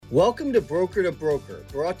Welcome to Broker,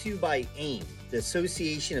 brought to you by AIM, the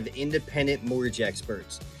Association of Independent Mortgage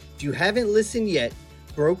Experts. If you haven't listened yet,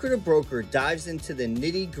 Broker dives into the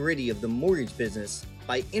nitty-gritty of the mortgage business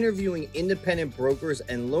by interviewing independent brokers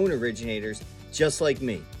and loan originators just like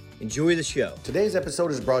me. Enjoy the show. Today's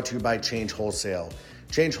episode is brought to you by Change Wholesale.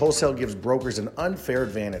 Change Wholesale gives brokers an unfair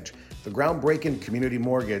advantage. The groundbreaking community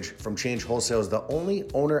mortgage from Change Wholesale is the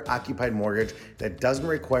only owner-occupied mortgage that doesn't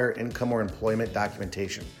require income or employment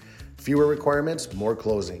documentation. Fewer requirements, more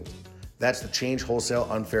closings. That's the Change Wholesale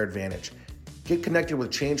unfair advantage. Get connected with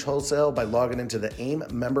Change Wholesale by logging into the AIM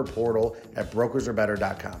member portal at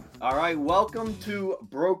brokersarebetter.com. All right, welcome to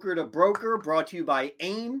Broker, brought to you by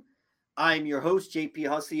AIM. I'm your host, JP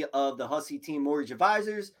Hussey of the Hussey Team Mortgage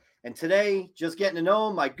Advisors. And today, just getting to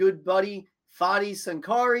know my good buddy, Fadi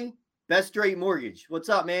Sankari, Best Rate Mortgage. What's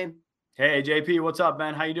up, man? Hey, JP, what's up,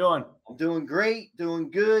 man? How you doing? I'm doing great, doing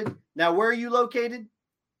good. Now, where are you located?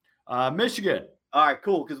 Michigan. All right,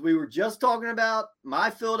 cool, because we were just talking about my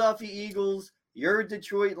Philadelphia Eagles, your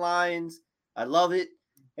Detroit Lions. I love it.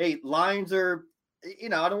 Hey, Lions are, I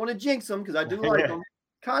don't want to jinx them because I do like them.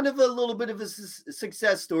 Kind of a little bit of a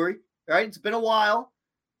success story, right? It's been a while,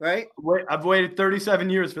 right? I've waited 37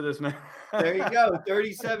 years for this, man. There you go,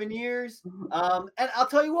 37 years. And I'll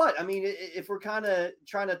tell you what, I mean, if we're kind of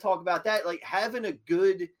trying to talk about that, like having a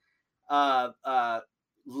good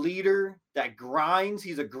leader that grinds,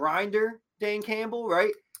 he's a grinder, Dan Campbell,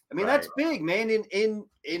 right? I mean, that's big, man,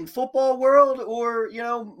 in football world or,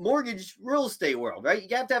 mortgage real estate world, right?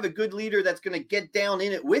 You have to have a good leader that's going to get down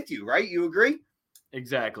in it with you, right? You agree?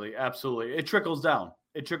 Exactly. Absolutely. It trickles down.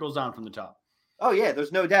 It trickles down from the top. Oh, yeah,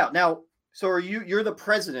 there's no doubt. Now, so you're the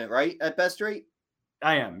president, right, at Best Rate?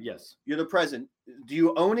 I am, yes. You're the president. Do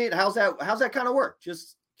you own it? How's that kind of work?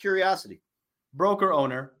 Just curiosity. Broker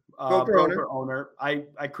owner. Broker owner.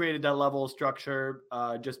 I created that level of structure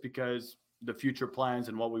just because the future plans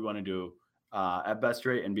and what we want to do at Best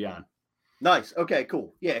Rate and beyond. Nice. Okay,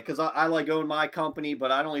 cool. Yeah, because I like own my company,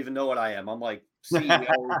 but I don't even know what I am. I'm like CEO,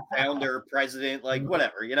 founder, president, like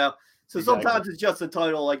whatever, So Exactly. Sometimes it's just a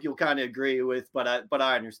title like you'll kind of agree with, but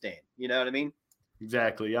I understand. You know what I mean?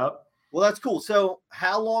 Exactly. Yep. Well, that's cool. So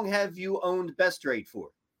how long have you owned Best Rate for?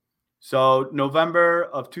 So November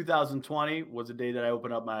of 2020 was the day that I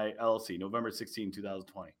opened up my LLC, November 16,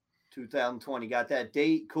 2020. 2020. Got that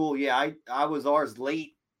date. Cool. Yeah, I was ours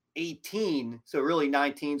late 18, so really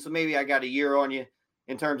 19. So maybe I got a year on you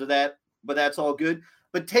in terms of that, but that's all good.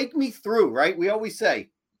 But take me through, right? We always say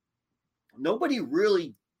nobody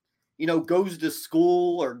really, goes to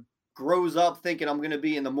school or grows up thinking I'm going to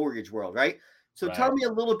be in the mortgage world, right? So Tell me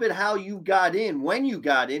a little bit how you got in, when you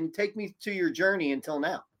got in, take me to your journey until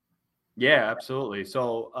now. Yeah, absolutely.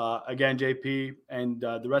 So again, JP and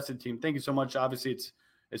the rest of the team, thank you so much. Obviously,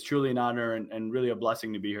 it's truly an honor and really a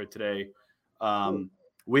blessing to be here today.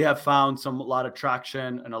 We have found a lot of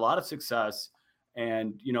traction and a lot of success.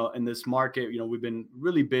 And, in this market, we've been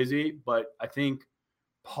really busy, but I think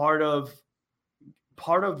part of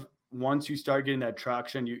once you start getting that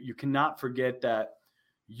traction, you cannot forget that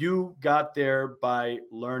you got there by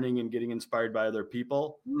learning and getting inspired by other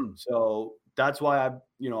people. So that's why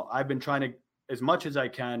I've been trying to, as much as I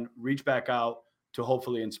can, reach back out to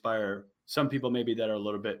hopefully inspire some people maybe that are a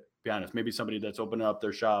little bit behind us, maybe somebody that's opening up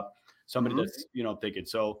their shop, somebody that's, thinking.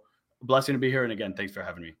 So blessing to be here. And again, thanks for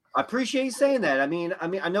having me. I appreciate you saying that. I mean,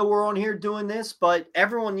 I know we're on here doing this, but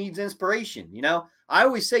everyone needs inspiration. I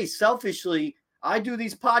always say selfishly, I do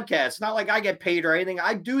these podcasts, not like I get paid or anything.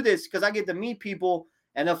 I do this because I get to meet people.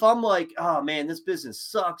 And if I'm like, oh man, this business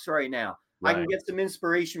sucks right now, I can get some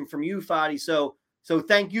inspiration from you, Fadi. So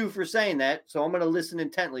thank you for saying that. So I'm going to listen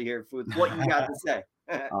intently here for what you got to say.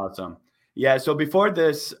 Awesome. Yeah. So before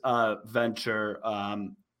this venture,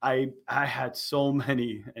 I had so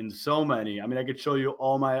many. I mean, I could show you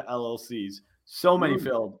all my LLCs, so many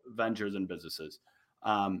failed ventures and businesses.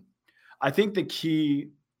 I think the key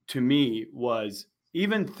to me was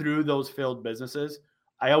even through those failed businesses,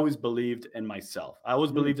 I always believed in myself. I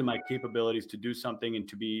always believed in my capabilities to do something and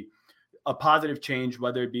to be a positive change,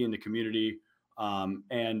 whether it be in the community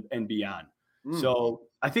and beyond. So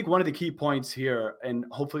I think one of the key points here, and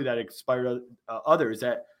hopefully that inspired others,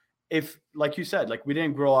 that if, like you said, like we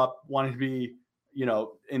didn't grow up wanting to be,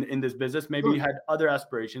 in this business, maybe you had other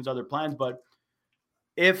aspirations, other plans, but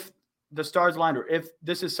if the stars aligned or if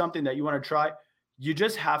this is something that you want to try, you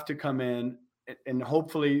just have to come in and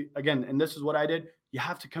hopefully, again, and this is what I did, you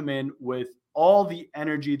have to come in with all the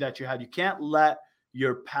energy that you had. You can't let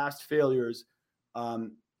your past failures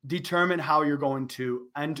determine how you're going to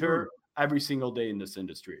enter every single day in this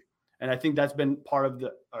industry. And I think that's been part of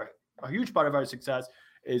a huge part of our success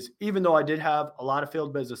is even though I did have a lot of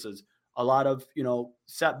failed businesses, a lot of,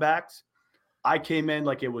 setbacks, I came in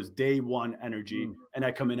like it was day one energy, and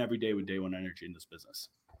I come in every day with day one energy in this business.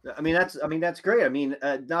 That's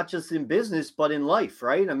great. Not just in business, but in life,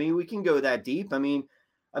 right? We can go that deep.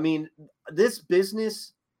 This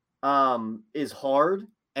business is hard,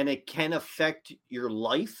 and it can affect your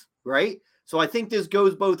life, right? So I think this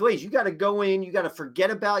goes both ways. You got to go in, you got to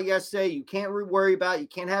forget about yesterday. You can't worry about it. You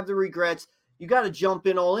can't have the regrets. You got to jump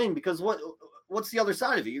in all in, because what's the other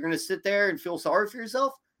side of it? You're going to sit there and feel sorry for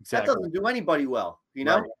yourself. Exactly. That doesn't do anybody well,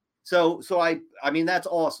 Right. So that's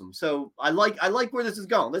awesome. So I like where this is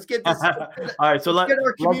going. Let's get this. All right. So let's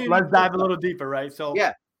dive a little deeper, right? So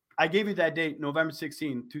yeah, I gave you that date, November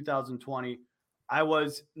 16, 2020. I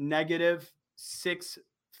was negative 6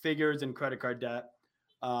 figures in credit card debt.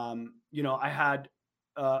 I had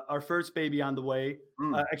our first baby on the way.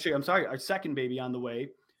 Our second baby on the way.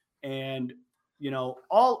 And,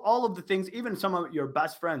 all of the things, even some of your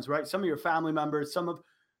best friends, right? Some of your family members,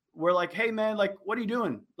 we're like, hey man, like, what are you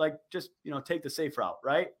doing? Like, just, take the safe route,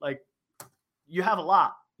 right? Like, you have a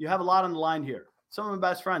lot on the line here. Some of my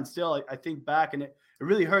best friends still, I think back, and it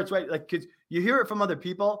really hurts, right? Like, cause you hear it from other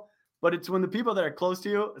people, but it's when the people that are close to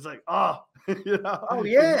you, it's like, oh, oh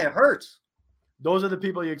yeah, it hurts. Those are the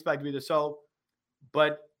people you expect to be there. So,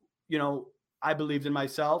 but, I believed in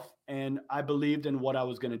myself, and I believed in what I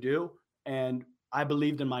was going to do, and I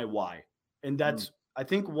believed in my why. And that's, I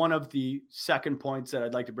think, one of the second points that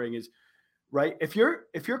I'd like to bring is, right, if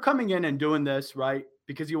you're coming in and doing this, right,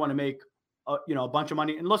 because you want to make a bunch of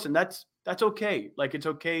money, and listen, that's okay. Like, it's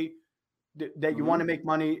okay that you want to make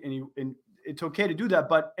money, and it's okay to do that.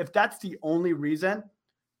 But if that's the only reason,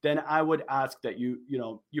 then I would ask that you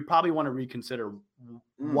probably want to reconsider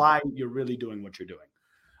why you're really doing what you're doing.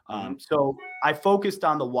 So I focused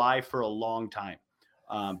on the why for a long time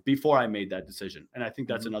before I made that decision. And I think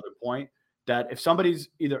that's another point, that if somebody's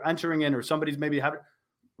either entering in or somebody's maybe having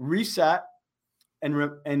reset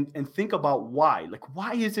and think about why. Like,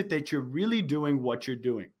 why is it that you're really doing what you're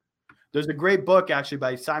doing? There's a great book actually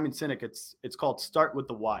by Simon Sinek. It's called Start with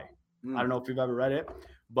the Why. I don't know if you've ever read it,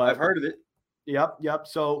 but I've heard of it. Yep.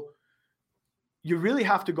 So you really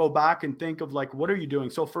have to go back and think of, like, what are you doing?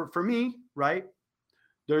 So for me, right,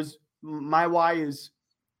 there's my why is,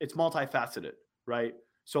 it's multifaceted, right?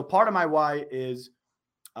 So part of my why is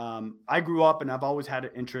I grew up and I've always had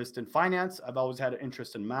an interest in finance. I've always had an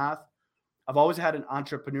interest in math. I've always had an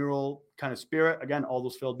entrepreneurial kind of spirit. Again, all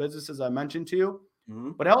those failed businesses I mentioned to you.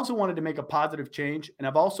 But I also wanted to make a positive change. And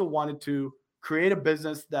I've also wanted to create a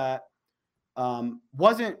business that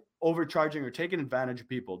wasn't overcharging or taking advantage of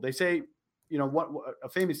people. They say, what a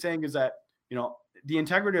famous saying is that, the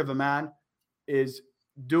integrity of a man is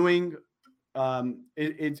doing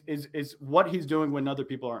is what he's doing when other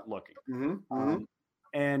people aren't looking.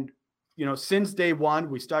 And since day one,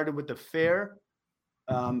 we started with the fair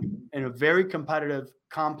and a very competitive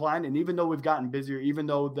comp plan. And even though we've gotten busier, even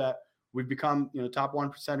though that we've become top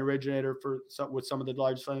 1% originator with some of the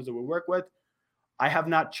largest lenders that we work with, I have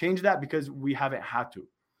not changed that because we haven't had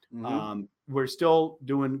to. We're still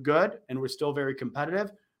doing good, and we're still very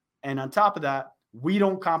competitive. And on top of that, we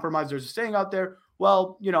don't compromise. There's a saying out there,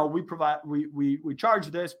 well, we charge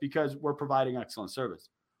this because we're providing excellent service.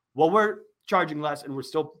 Well, we're charging less, and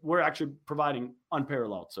we're actually providing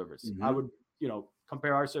unparalleled service. I would,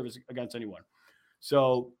 compare our service against anyone.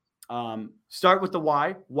 So start with the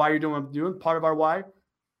why you're doing what I'm doing. Part of our why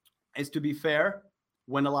is to be fair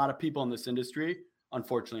when a lot of people in this industry,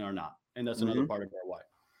 unfortunately, are not. And that's another part of our why.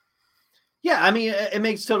 Yeah, it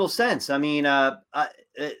makes total sense.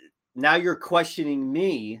 Now you're questioning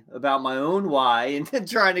me about my own why, and then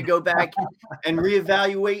trying to go back and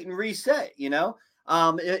reevaluate and reset.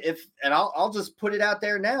 I'll just put it out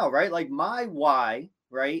there now, right? Like, my why,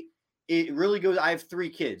 right? It really goes. I have 3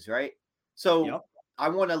 kids, right? So I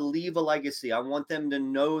want to leave a legacy. I want them to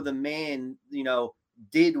know the man,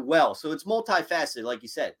 did well. So it's multifaceted, like you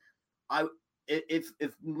said.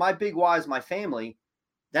 If my big why is my family,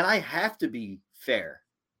 then I have to be fair.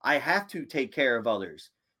 I have to take care of others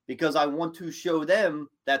because I want to show them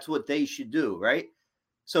that's what they should do, right?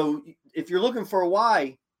 So if you're looking for a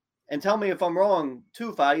why, and tell me if I'm wrong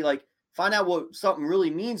too, Fadi, like, find out what something really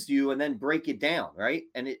means to you and then break it down, right?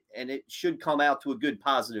 And it should come out to a good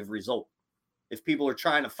positive result if people are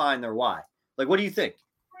trying to find their why. Like, what do you think?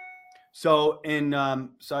 So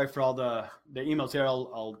sorry for all the emails here.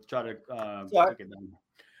 I'll try to take it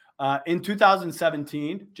down. In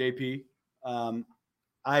 2017, JP,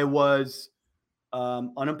 I was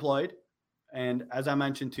unemployed. And as I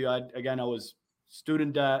mentioned to you, I was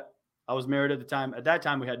student debt. I was married at the time. At that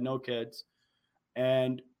time, we had no kids.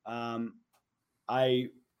 And I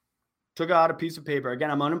took out a piece of paper.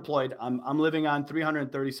 Again, I'm unemployed. I'm living on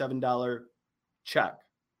 $337 check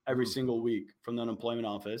every single week from the unemployment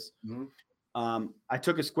office. I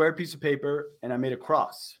took a square piece of paper and I made a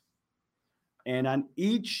cross. And on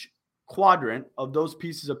each quadrant of those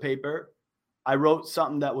pieces of paper, I wrote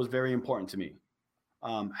something that was very important to me.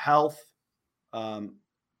 Health,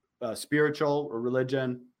 spiritual or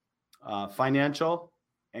religion, financial,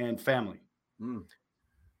 and family.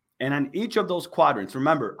 And on each of those quadrants,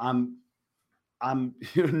 remember, I'm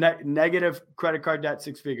negative credit card debt,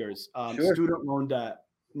 6 figures, student loan debt,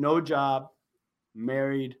 no job,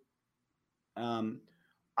 married.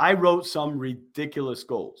 I wrote some ridiculous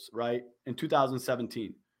goals, right? In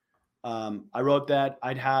 2017, I wrote that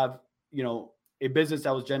I'd have, a business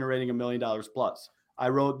that was generating $1 million plus. I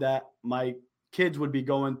wrote that my kids would be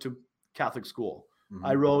going to Catholic school.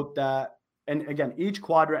 I wrote that, and again, each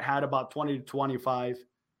quadrant had about 20 to 25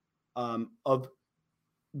 of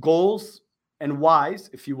goals and whys,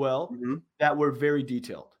 if you will, that were very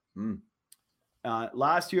detailed.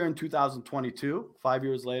 Last year in 2022, 5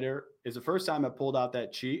 years later, is the first time I pulled out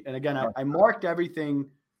that sheet. And again, I marked everything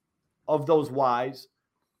of those whys.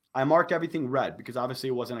 I marked everything red because obviously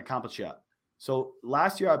it wasn't accomplished yet. So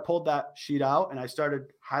last year I pulled that sheet out and I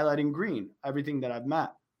started highlighting green, everything that I've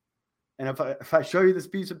met. And if I show you this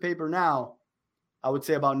piece of paper now, I would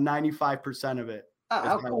say about 95% of it is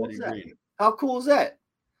highlighting green. How cool is that?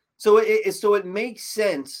 So it makes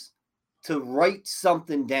sense to write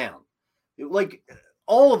something down. Like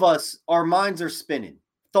all of us, our minds are spinning.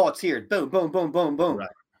 Thoughts here, boom, boom, boom, boom, boom. Right.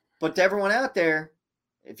 But to everyone out there,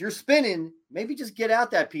 if you're spinning, maybe just get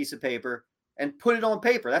out that piece of paper and put it on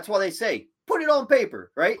paper. That's why they say, put it on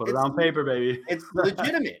paper, right? Put it on paper, baby. It's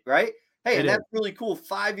legitimate, right? Hey, and that's really cool.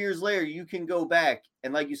 5 years later, you can go back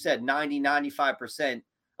and like you said, 95%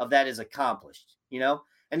 of that is accomplished,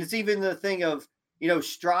 And it's even the thing of,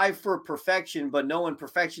 strive for perfection, but knowing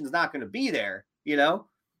perfection is not going to be there,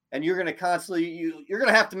 and you're going to constantly, you're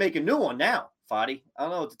going to have to make a new one now, Fadi. I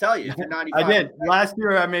don't know what to tell you. If you're 95, I did. Last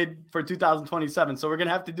year I made for 2027. So we're going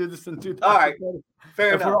to have to do this in 2027. All right.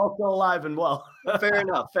 Fair enough. We're all still alive and well. Fair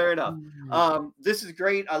enough. This is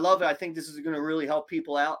great. I love it. I think this is going to really help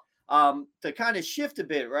people out. To kind of shift a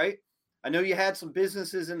bit, right? I know you had some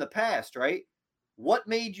businesses in the past, right? What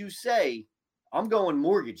made you say, I'm going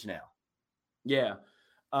mortgage now? Yeah.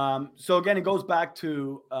 So again, it goes back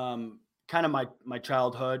to kind of my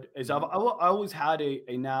childhood. Is I always had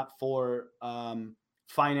a knack for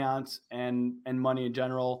finance and money in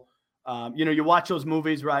general. You watch those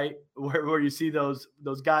movies, right? Where you see those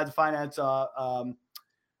guys finance.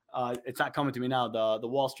 It's not coming to me now. The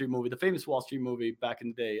Wall Street movie, the famous Wall Street movie back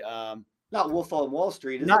in the day. Not Wolf on Wall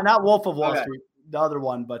Street. Not Wolf of Wall Street, the other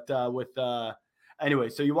one, but anyway.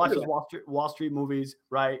 So you watch those Wall Street movies,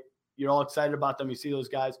 right? You're all excited about them. You see those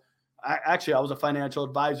guys. I was a financial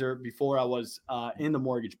advisor before I was in the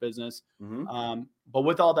mortgage business. But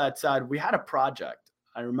with all that said, we had a project.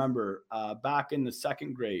 I remember back in the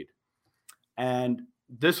second grade, and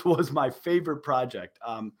this was my favorite project.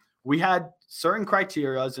 We had certain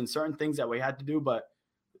criterias and certain things that we had to do, but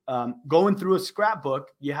going through a scrapbook,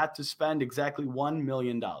 you had to spend exactly $1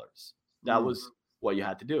 million. That was what you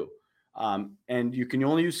had to do. And you can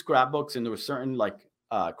only use scrapbooks, and there were certain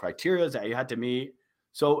criteria that you had to meet.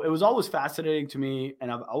 So it was always fascinating to me,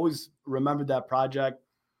 and I've always remembered that project,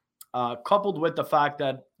 coupled with the fact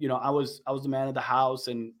that I was the man of the house,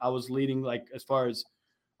 and I was leading as far as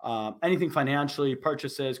anything financially,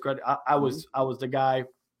 purchases, credit. I was the guy.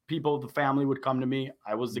 People, the family would come to me.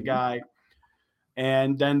 I was the guy,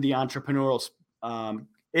 and then the entrepreneurial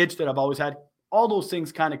itch that I've always had. All those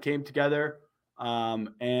things kind of came together, and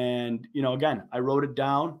again, I wrote it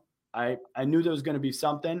down. I knew there was going to be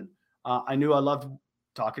something. I knew I loved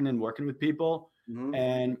talking and working with people,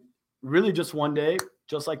 and really just one day,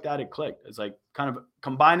 just like that, it clicked. It's like kind of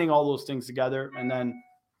combining all those things together, and then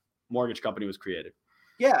mortgage company was created.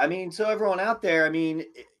 Yeah. I mean, so everyone out there,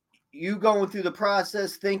 you going through the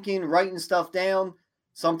process, thinking, writing stuff down.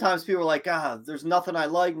 Sometimes people are like, there's nothing I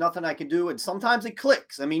like, nothing I can do. And sometimes it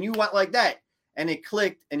clicks. You went like that and it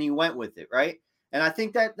clicked and you went with it. Right. And I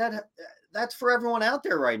think that's for everyone out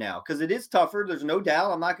there right now, because it is tougher. There's no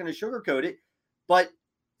doubt. I'm not going to sugarcoat it, but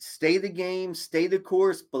stay the game, stay the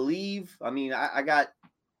course, believe. I got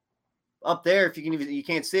up there, if you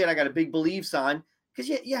can't see it, I got a big believe sign, because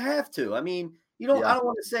you have to. I don't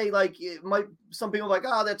want to say some people are like,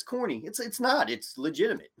 oh, that's corny. It's not. It's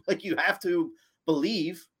legitimate. You have to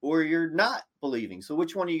believe or you're not believing. So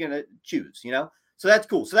which one are you going to choose? So that's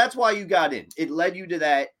cool. So that's why you got in. It led you to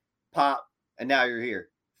that pop, and now you're here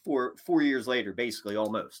 4 years later, basically,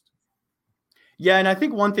 almost. Yeah, and I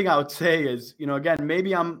think one thing I would say is, again,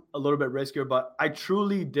 maybe I'm a little bit riskier, but I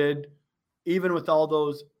truly did, even with all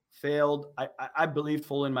those failed, I believed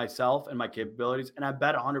full in myself and my capabilities, and I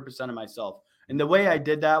bet 100% of myself. And the way I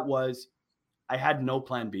did that was I had no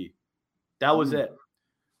plan B. That was it.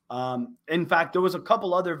 In fact, there was a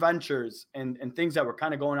couple other ventures and things that were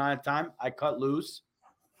kind of going on at the time. I cut loose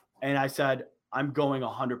and I said, I'm going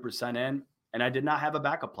 100% in, and I did not have a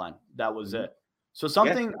backup plan. That was it. So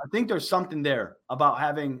Yeah. I think there's something there about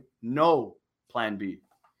having no plan B.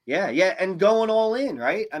 Yeah. Yeah. And going all in,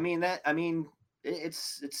 right?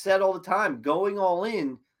 It's said all the time, going all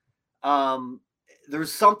in.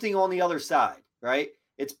 There's something on the other side, right?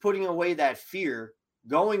 It's putting away that fear,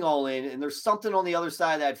 going all in, and there's something on the other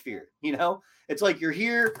side of that fear. It's like you're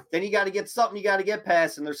here, then you got to get something you got to get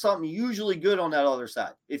past, and there's something usually good on that other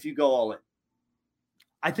side if you go all in.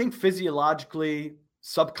 I think physiologically,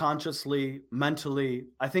 subconsciously, mentally,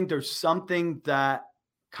 I think there's something that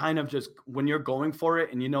kind of just when you're going for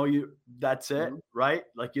it and that's it, right?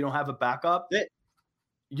 Like you don't have a backup,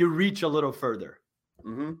 you reach a little further.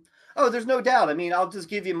 Mm-hmm. Oh, there's no doubt. I'll just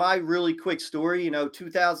give you my really quick story.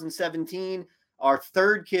 2017, our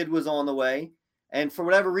third kid was on the way. And for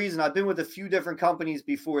whatever reason, I've been with a few different companies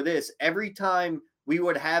before this. Every time we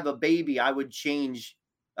would have a baby, I would change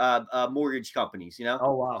mortgage companies,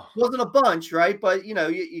 Oh, wow. It wasn't a bunch, right? But,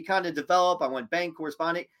 you kind of develop. I went bank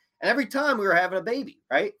correspondent. And every time we were having a baby,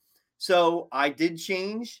 right? So I did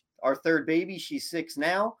change our third baby. She's 6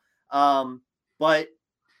 now. But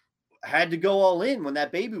had to go all in when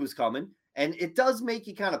that baby was coming. And it does make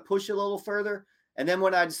you kind of push a little further. And then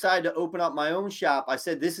when I decided to open up my own shop, I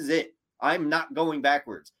said, this is it. I'm not going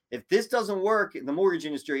backwards. If this doesn't work in the mortgage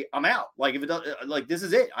industry, I'm out. Like if it does, like this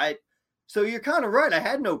is it. So you're kind of right. I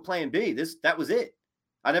had no plan B. That was it.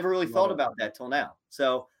 I never really thought about that till now.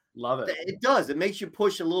 So love it. It does. It makes you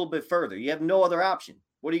push a little bit further. You have no other option.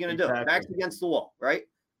 What are you going to do? Backs against the wall, right?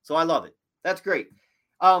 So I love it. That's great.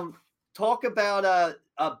 Talk about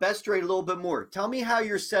Best Rate a little bit more. Tell me how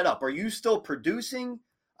you're set up. Are you still producing?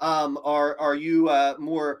 Are you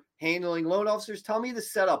more handling loan officers? Tell me the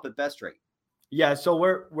setup at Best Rate. Yeah, so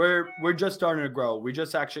we're just starting to grow. We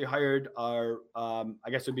just actually hired our I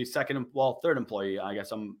guess it would be third employee. I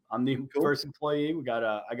guess I'm the first employee.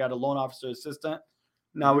 I got a loan officer assistant.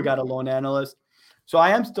 Now we got a loan analyst. So I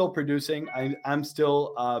am still producing. I'm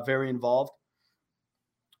still very involved.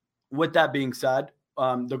 With that being said,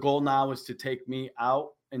 the goal now is to take me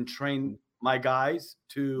out and train my guys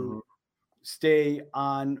to stay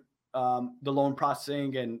on the loan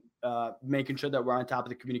processing and making sure that we're on top of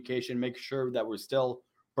the communication, making sure that we're still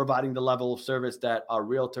providing the level of service that our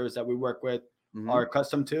realtors that we work with are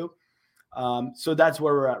accustomed to. So that's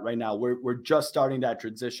where we're at right now. We're just starting that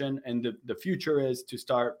transition, and the future is to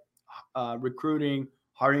start recruiting,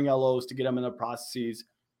 hiring LOs to get them in the processes,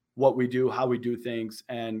 what we do, how we do things,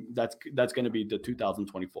 and that's going to be the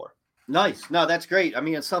 2024. Nice. No, that's great.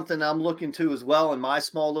 It's something I'm looking to as well in my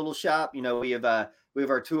small little shop. We have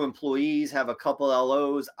our 2 employees, have a couple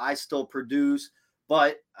LOs. I still produce,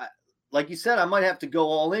 but like you said, I might have to go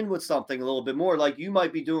all in with something a little bit more, like you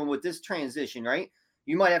might be doing with this transition, right?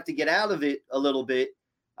 You might have to get out of it a little bit,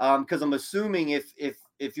 because I'm assuming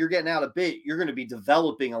if you're getting out a bit, you're going to be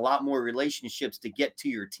developing a lot more relationships to get to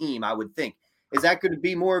your team, I would think. Is that going to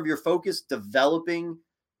be more of your focus, developing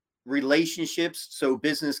relationships so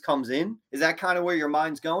business comes in? Is that kind of where your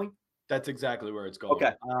mind's going? That's exactly where it's going.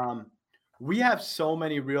 Okay. We have so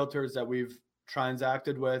many realtors that we've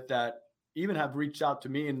transacted with that even have reached out to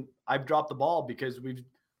me, and I've dropped the ball because we've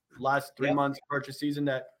last 3 months purchase season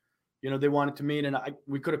that, they wanted to meet, and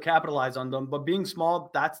we could have capitalized on them. But being small,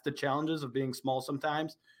 that's the challenges of being small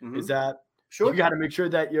sometimes, is that you got to make sure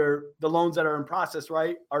that the loans that are in process,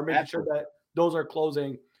 right, are making sure that those are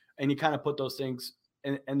closing, and you kind of put those things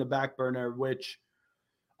in the back burner, which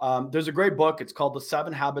there's a great book. It's called The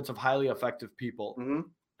 7 Habits of Highly Effective People.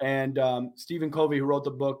 And Stephen Covey, who wrote the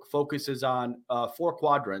book, focuses on 4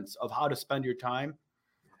 quadrants of how to spend your time.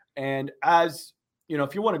 And as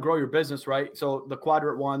if you want to grow your business, right? So the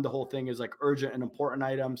quadrant 1, the whole thing is like urgent and important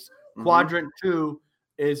items. Quadrant 2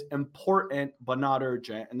 is important but not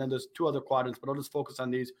urgent. And then there's 2 other quadrants, but I'll just focus on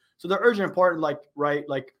these. So the urgent, important, like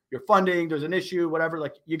your funding, there's an issue, whatever,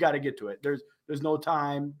 like you got to get to it. There's no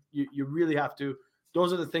time. You really have to.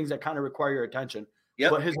 Those are the things that kind of require your attention.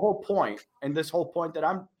 But his whole point, and this whole point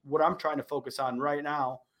what I'm trying to focus on right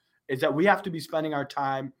now, is that we have to be spending our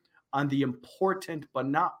time on the important but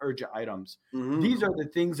not urgent items. These are the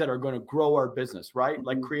things that are going to grow our business, right?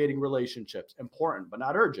 Like creating relationships, important but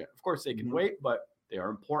not urgent. Of course, they can wait, but they are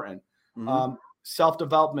important.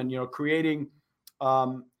 Self-development, creating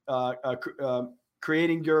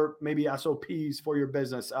creating your maybe SOPs for your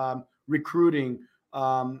business, recruiting,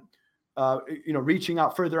 reaching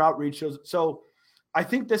out, further outreaches. So I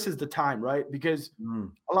think this is the time, right? Because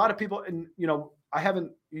a lot of people, and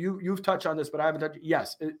you've touched on this, but I haven't touched.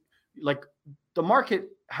 Yes, like the market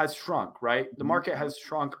has shrunk, right? The market has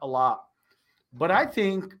shrunk a lot, but I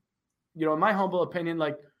think, in my humble opinion,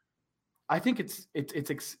 like I think it's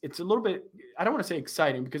a little bit, I don't want to say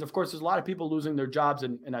exciting, because of course there's a lot of people losing their jobs,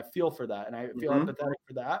 and I feel for that, and I feel empathetic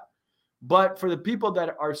for that. But for the people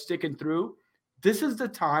that are sticking through, this is the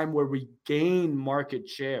time where we gain market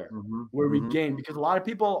share, because a lot of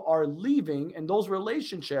people are leaving, and those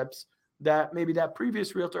relationships that maybe that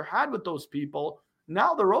previous realtor had with those people,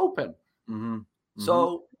 now they're open.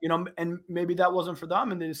 So, and maybe that wasn't for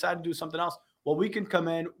them and they decided to do something else. Well, we can come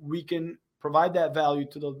in, we can provide that value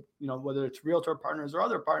to the, whether it's realtor partners or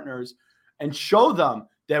other partners, and show them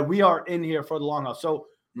that we are in here for the long haul. So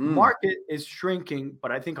market is shrinking,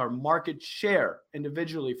 but I think our market share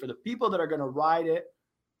individually for the people that are going to ride it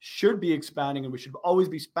should be expanding, and we should always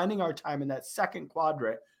be spending our time in that second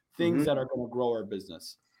quadrant, things that are going to grow our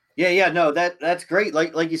business. Yeah, no, that's great.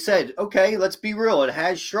 Like you said, okay, let's be real. It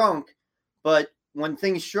has shrunk, but when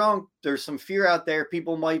things shrunk, there's some fear out there.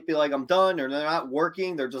 People might be like, I'm done, or they're not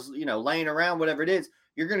working. They're just, laying around, whatever it is.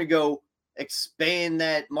 You're going to go expand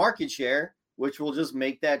that market share, which will just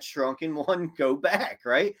make that shrunken one go back,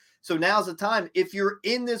 right? So now's the time. If you're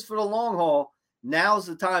in this for the long haul, now's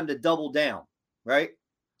the time to double down, right?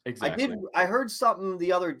 Exactly. I heard something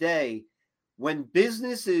the other day, when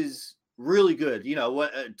business is really good,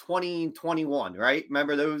 2021, right?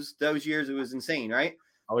 Remember those years? It was insane, right?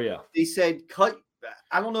 Oh yeah. They said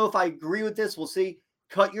I don't know if I agree with this. We'll see.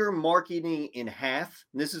 Cut your marketing in half.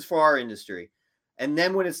 And this is for our industry. And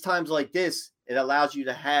then when it's times like this, it allows you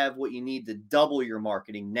to have what you need to double your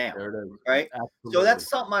marketing now. Right. Absolutely. So that's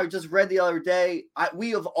something I just read the other day.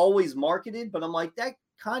 We have always marketed, but I'm like, that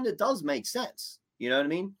kind of does make sense. You know what I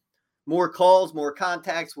mean? More calls, more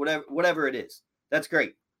contacts, whatever it is. That's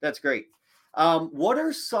great. That's great. What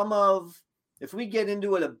are if we get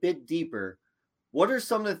into it a bit deeper, what are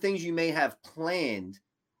some of the things you may have planned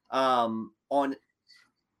on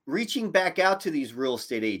reaching back out to these real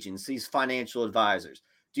estate agents, these financial advisors?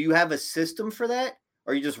 Do you have a system for that?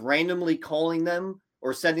 Or are you just randomly calling them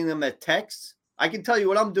or sending them a text? I can tell you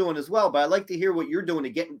what I'm doing as well, but I'd like to hear what you're doing to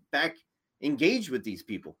get back engaged with these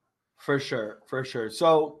people. For sure.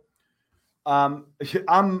 So I'm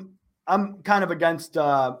kind of against,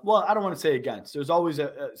 I don't want to say against. There's always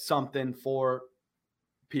something for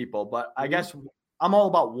people, but I guess I'm all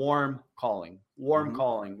about warm calling,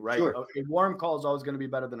 right? Sure. A warm call is always going to be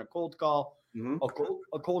better than a cold call.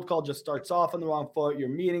 A cold call just starts off on the wrong foot. You're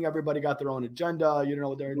meeting, everybody got their own agenda. You don't know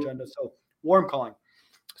what their agenda. So warm calling.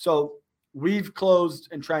 So we've closed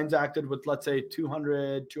and transacted with, let's say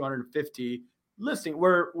 200, 250 listing.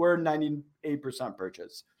 We're 98%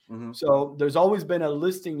 purchase. So there's always been a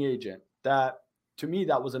listing agent that, to me,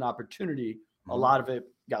 that was an opportunity. A lot of it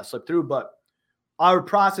got slipped through, but our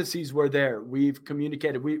processes were there. We've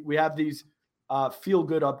communicated. We have these feel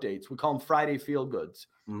good updates. We call them Friday feel goods.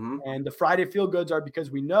 And the Friday feel goods are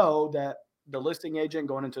because we know that the listing agent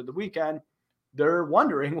going into the weekend, they're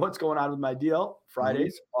wondering what's going on with my deal.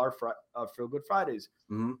 Fridays are feel good Fridays.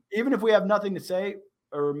 Even if we have nothing to say,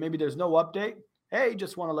 or maybe there's no update, hey,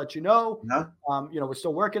 just want to let you know, we're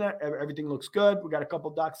still working it. Everything looks good. We got a couple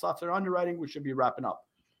of docs left in underwriting. We should be wrapping up,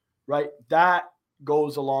 right? That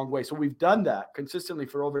goes a long way. So we've done that consistently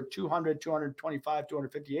for over 200, 225,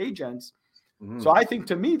 250 agents. So I think,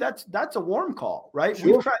 to me, that's a warm call, right?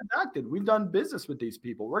 Sure. We've transacted. We've done business with these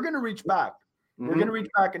people. We're going to reach back. We're going to reach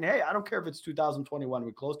back, and hey, I don't care if it's 2021.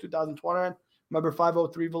 We closed 2020. Remember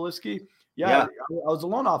 503 Velisky? Yeah. I was a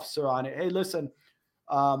loan officer on it. Hey, listen,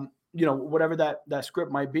 whatever that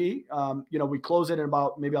script might be, we close it in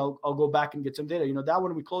about, maybe I'll go back and get some data. That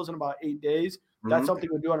one we close in about 8 days. That's something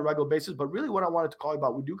we do on a regular basis. But really what I wanted to call you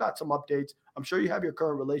about, we do got some updates. I'm sure you have your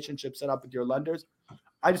current relationship set up with your lenders.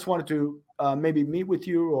 I just wanted to maybe meet with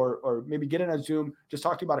you or maybe get in a Zoom, just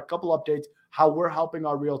talk to you about a couple updates, how we're helping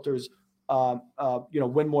our realtors,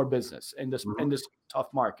 win more business in this tough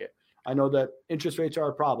market. I know that interest rates are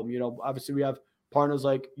a problem. Obviously we have partners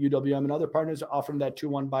like UWM and other partners offering that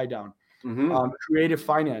 2-1 buy down. Creative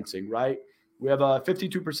financing, right? We have a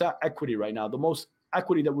 52% equity right now, the most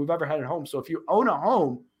equity that we've ever had at home. So if you own a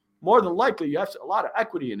home, more than likely you have a lot of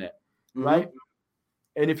equity in it, right?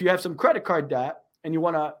 And if you have some credit card debt and you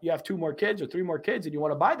have 2 more kids or 3 more kids and you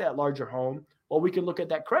want to buy that larger home, well, we can look at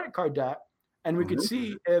that credit card debt and we can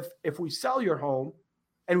see if we sell your home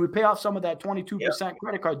and we pay off some of that 22%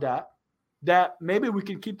 credit card debt, that maybe we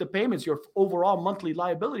can keep the payments, your overall monthly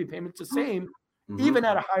liability payments, the same, even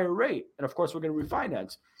at a higher rate. And of course, we're going to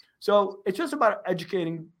refinance. So it's just about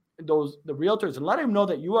educating the realtors and letting them know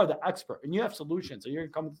that you are the expert and you have solutions and you're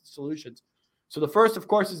going to come with solutions. So the first, of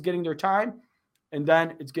course, is getting their time, and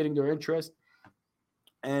then it's getting their interest.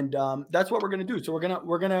 And that's what we're going to do. So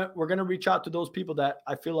we're gonna reach out to those people that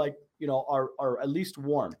I feel like, you know, are at least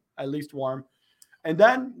warm. And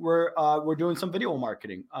then we're doing some video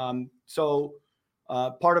marketing. So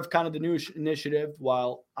part of kind of the new initiative,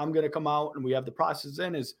 while I'm going to come out and we have the process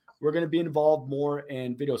in, is we're going to be involved more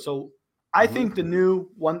in video. So I think the new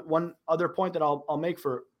one other point that I'll make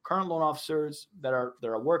for current loan officers that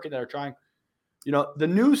are working, that are trying, you know, the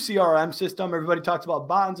new CRM system. Everybody talks about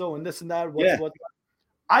Bonzo and this and that. What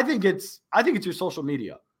I think it's your social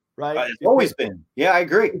media, right? It's always been. Yeah, I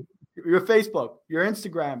agree. Your Facebook, your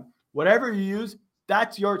Instagram, whatever you use,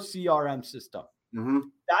 that's your CRM system.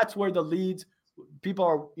 That's where the leads, people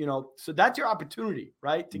are, you know, so that's your opportunity,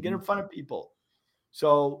 right? To get in front of people.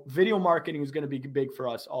 So video marketing is going to be big for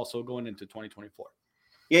us also going into 2024.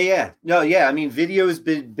 Yeah. No, yeah. I mean, video has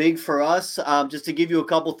been big for us. Just to give you a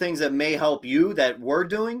couple things that may help you that we're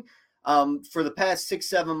doing. For the past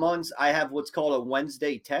 6-7 months, I have what's called a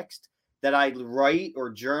Wednesday text that I write or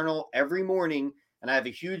journal every morning. And I have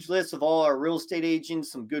a huge list of all our real estate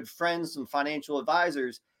agents, some good friends, some financial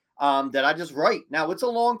advisors that I just write. Now, it's a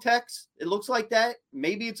long text. It looks like that.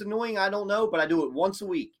 Maybe it's annoying. I don't know, but I do it once a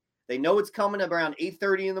week. They know it's coming around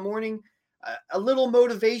 8:30 in the morning. A little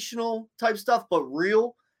motivational type stuff, but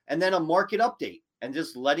real. And then a market update and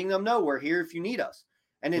just letting them know we're here if you need us.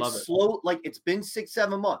 And it's slow. Like, it's been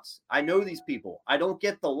 6-7 months. I know these people. I don't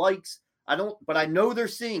get the likes. But I know they're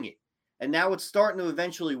seeing it. And now it's starting to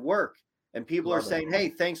eventually work. And people are saying, hey,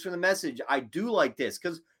 thanks for the message. I do like this.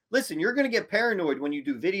 Because listen, you're going to get paranoid when you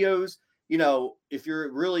do videos. You know, if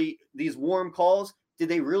you're really these warm calls, did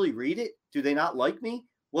they really read it? Do they not like me?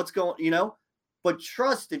 What's going, you know? But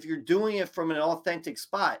trust, if you're doing it from an authentic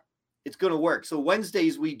spot, it's going to work. So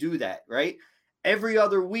Wednesdays, we do that, right? Every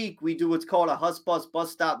other week, we do what's called a Hus Bus Bus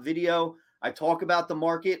Stop video. I talk about the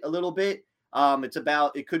market a little bit.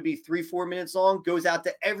 It could be 3-4 minutes long, goes out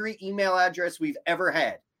to every email address we've ever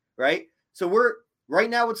had, right? So right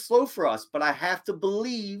now it's slow for us, but I have to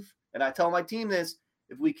believe, and I tell my team this,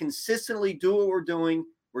 if we consistently do what we're doing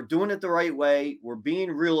it the right way, we're being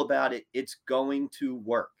real about it, it's going to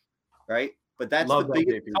work, right? But that's the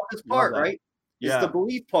biggest toughest part, right? Yeah. It's the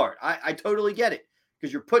belief part. I totally get it,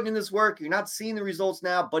 because you're putting in this work. You're not seeing the results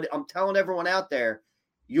now, but I'm telling everyone out there,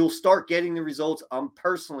 you'll start getting the results. I'm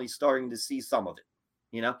personally starting to see some of it,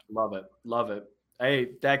 you know? Love it.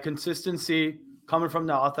 Hey, that consistency coming from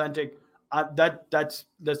the authentic, that's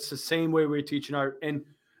the same way we're teaching and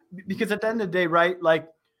because at the end of the day, right? Like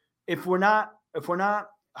if we're not,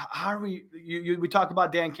 how are we, we talked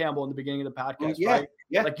about Dan Campbell in the beginning of the podcast, right?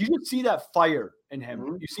 Yeah. Like you just see that fire in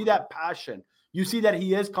him. You see that passion. You see that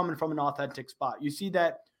he is coming from an authentic spot. You see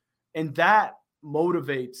that, and that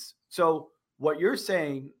motivates. So what you're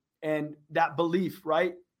saying and that belief,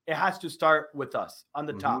 right? It has to start with us on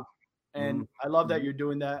the top. And I love that you're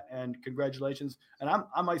doing that, and congratulations. And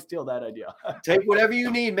I might steal that idea. Take whatever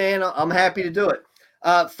you need, man. I'm happy to do it.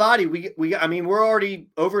 Fadi, we're already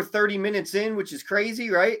over 30 minutes in, which is crazy,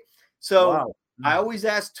 right? So wow. I always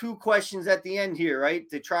ask 2 questions at the end here, right?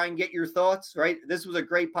 To try and get your thoughts, right? This was a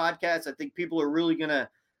great podcast. I think people are really going to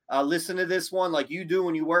listen to this one like you do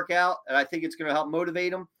when you work out. And I think it's going to help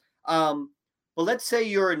motivate them. But let's say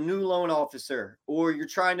you're a new loan officer or you're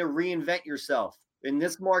trying to reinvent yourself in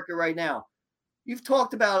this market right now. You've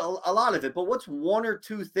talked about a lot of it, but what's 1 or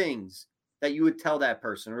 2 things that you would tell that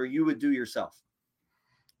person or you would do yourself?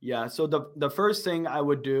 Yeah. So the first thing I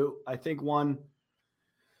would do, I think one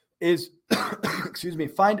is, excuse me,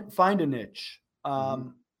 find a niche. I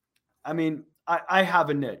have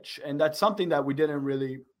a niche, and that's something that we didn't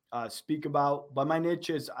really speak about, but my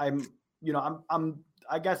niche is I'm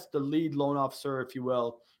I guess the lead loan officer, if you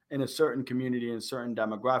will, in a certain community, in a certain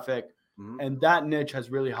demographic. And that niche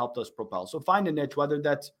has really helped us propel. So find a niche, whether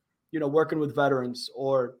that's, working with veterans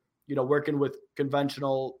or, working with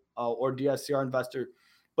conventional or DSCR investor.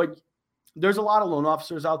 But there's a lot of loan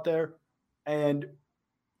officers out there.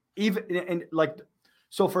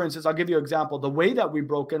 So for instance, I'll give you an example. The way that we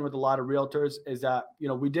broke in with a lot of realtors is that,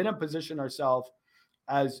 we didn't position ourselves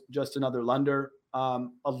as just another lender. A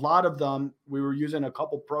lot of them, we were using a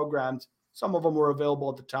couple programs. Some of them were available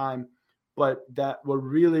at the time, but that were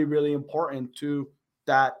really, really important to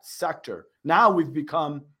that sector. Now we've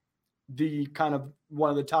become the kind of one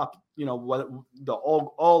of the top, the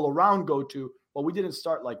all around go-to, but we didn't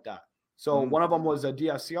start like that. So one of them was a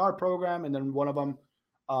DSCR program, and then one of them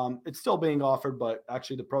It's still being offered, but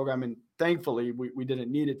actually the program, and thankfully we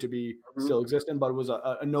didn't need it to be still existing, but it was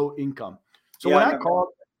a no income. So when I called,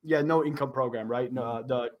 no income program, right?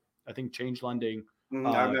 No, I think change lending.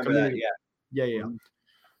 I remember that. Yeah.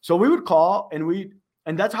 So we would call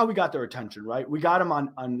and that's how we got their attention, right? We got them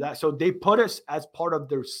on that. So they put us as part of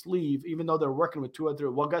their sleeve, even though they're working with 2 or 3.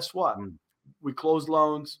 Well, guess what? We closed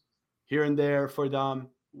loans here and there for them.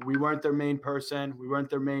 We weren't their main person. We weren't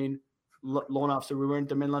their main loan officer. We weren't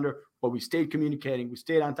their main lender, but we stayed communicating. We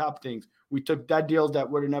stayed on top of things. We took dead deals that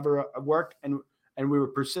would have never worked, and we were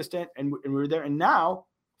persistent, and we were there. And now,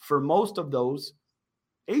 for most of those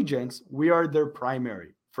agents, we are their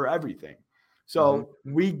primary for everything. So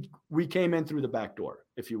we came in through the back door,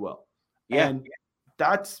 if you will. Yeah. And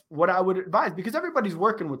that's what I would advise, because everybody's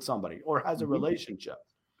working with somebody or has a relationship.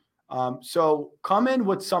 So come in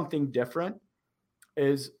with something different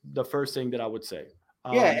is the first thing that I would say.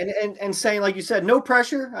 And saying, like you said, no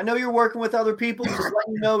pressure. I know you're working with other people. Just let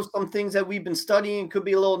you know some things that we've been studying could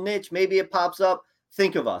be a little niche. Maybe it pops up.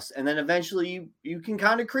 Think of us. And then eventually you can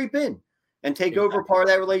kind of creep in and take over part of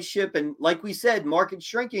that relationship. And like we said, market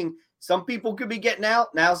shrinking. Some people could be getting out.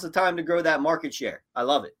 Now's the time to grow that market share. I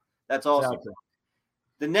love it. That's awesome. Exactly.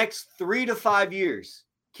 The next 3 to 5 years,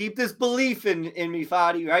 keep this belief in me,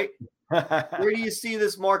 Fadi, right? Where do you see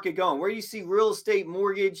this market going? Where do you see real estate,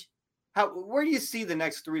 mortgage? Where do you see the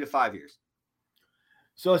next 3 to 5 years?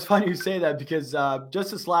 So it's funny you say that, because just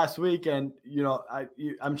this last week, and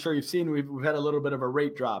I'm sure you've seen, we've had a little bit of a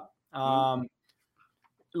rate drop.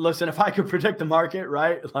 Listen, if I could predict the market,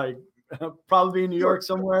 right, like probably in New York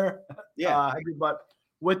somewhere. Yeah. But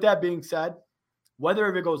with that being said, whether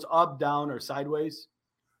if it goes up, down, or sideways,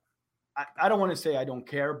 I don't want to say I don't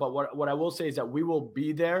care, but what I will say is that we will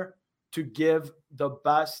be there to give the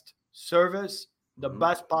best service, the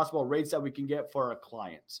best possible rates that we can get for our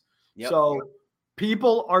clients. So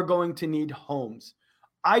people are going to need homes.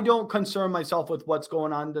 I don't concern myself with what's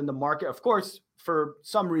going on in the market. Of course, for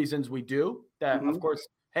some reasons we do that. Of course,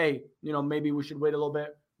 hey, maybe we should wait a little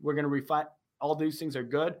bit. We're going to refine. All these things are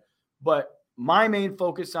good. But my main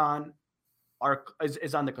focus is on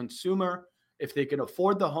the consumer. If they can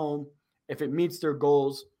afford the home, if it meets their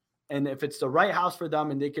goals, and if it's the right house for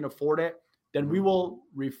them and they can afford it, then we will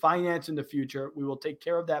refinance in the future. We will take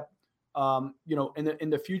care of that, in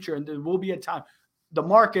the future. And there will be a time. The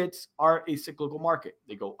markets are a cyclical market.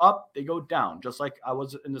 They go up, they go down. Just like I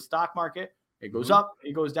was in the stock market, it goes up,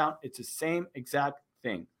 it goes down. It's the same exact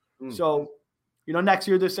thing. So, next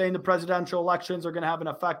year they're saying the presidential elections are going to have an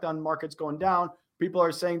effect on markets going down. People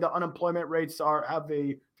are saying the unemployment rates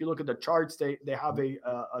if you look at the charts, they have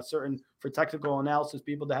a certain, for technical analysis,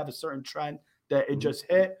 people that have a certain trend that it just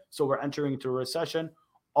hit. So we're entering into a recession.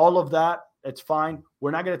 All of that, it's fine.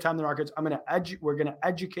 We're not going to time the markets. We're going to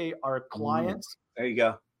educate our clients. There you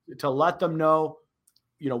go. To let them know,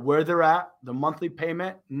 where they're at, the monthly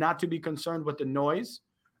payment, not to be concerned with the noise.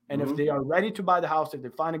 And if they are ready to buy the house, if they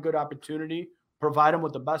find a good opportunity, provide them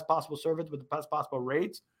with the best possible service, with the best possible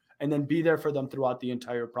rates, and then be there for them throughout the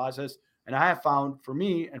entire process. And I have found, for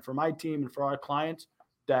me and for my team and for our clients,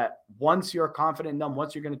 that once you're confident in them,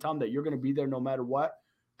 once you're going to tell them that you're going to be there no matter what,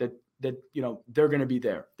 that they're going to be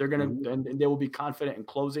there. They're going to, and they will be confident in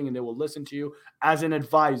closing, and they will listen to you as an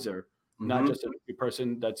advisor, not just a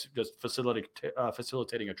person that's just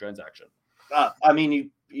facilitating a transaction.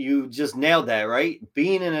 You just nailed that, right?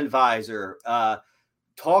 Being an advisor,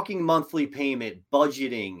 talking monthly payment,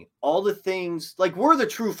 budgeting, all the things. Like, we're the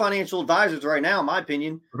true financial advisors right now, in my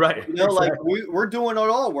opinion. Right. Exactly. Like we're doing it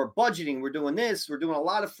all. We're budgeting. We're doing this. We're doing a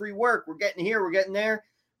lot of free work. We're getting here. We're getting there.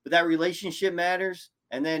 But that relationship matters.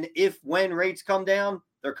 And then when rates come down,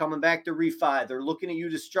 they're coming back to refi. They're looking at you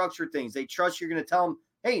to structure things. They trust you're going to tell them,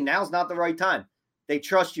 hey, now's not the right time. They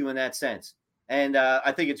trust you in that sense. And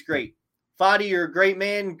I think it's great. Fadi, you're a great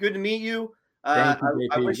man. Good to meet you. Thank you,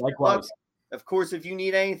 I wish you luck. Of course, if you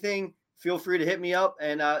need anything, feel free to hit me up.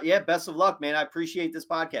 And best of luck, man. I appreciate this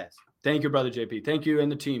podcast. Thank you, brother JP. Thank you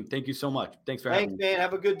and the team. Thank you so much. Thanks for having me. Thanks, man.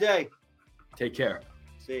 Have a good day. Take care.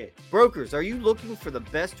 See you. Brokers, are you looking for the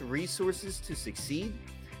best resources to succeed?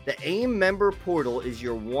 The AIM member portal is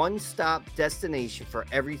your one-stop destination for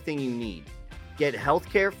everything you need. Get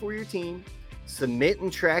healthcare for your team, submit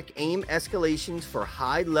and track AIM escalations for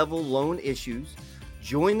high-level loan issues,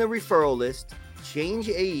 join the referral list, change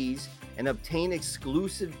AEs, and obtain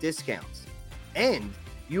exclusive discounts. And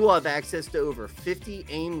you will have access to over 50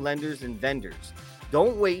 AIM lenders and vendors.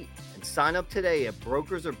 Don't wait and sign up today at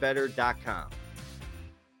brokersarebetter.com.